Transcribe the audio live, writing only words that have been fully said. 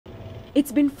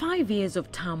It's been 5 years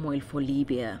of turmoil for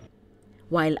Libya.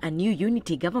 While a new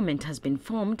unity government has been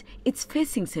formed, it's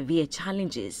facing severe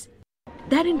challenges.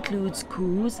 That includes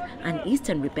coups, an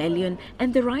eastern rebellion,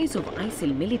 and the rise of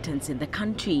ISIL militants in the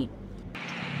country.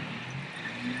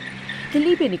 The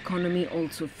Libyan economy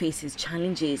also faces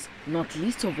challenges, not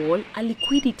least of all a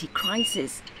liquidity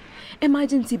crisis.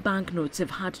 Emergency banknotes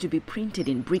have had to be printed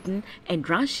in Britain and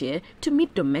Russia to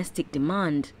meet domestic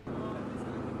demand.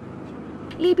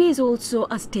 Libya is also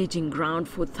a staging ground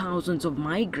for thousands of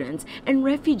migrants and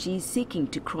refugees seeking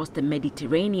to cross the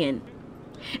Mediterranean.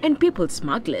 And people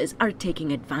smugglers are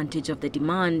taking advantage of the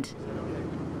demand.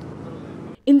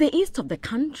 In the east of the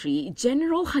country,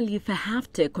 General Khalifa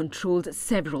Haftar controls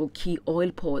several key oil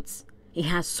ports. He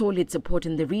has solid support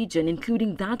in the region,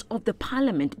 including that of the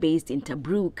parliament based in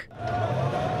Tobruk.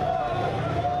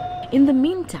 In the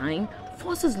meantime,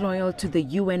 forces loyal to the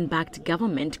UN-backed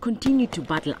government continue to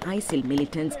battle ISIL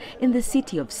militants in the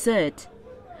city of Sirte.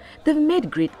 They've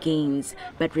made great gains,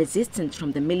 but resistance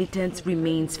from the militants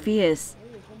remains fierce.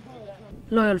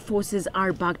 Loyal forces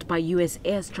are backed by US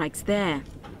airstrikes there.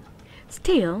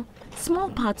 Still,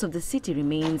 small parts of the city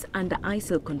remains under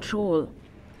ISIL control.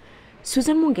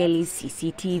 Mwongeli,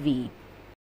 CCTV.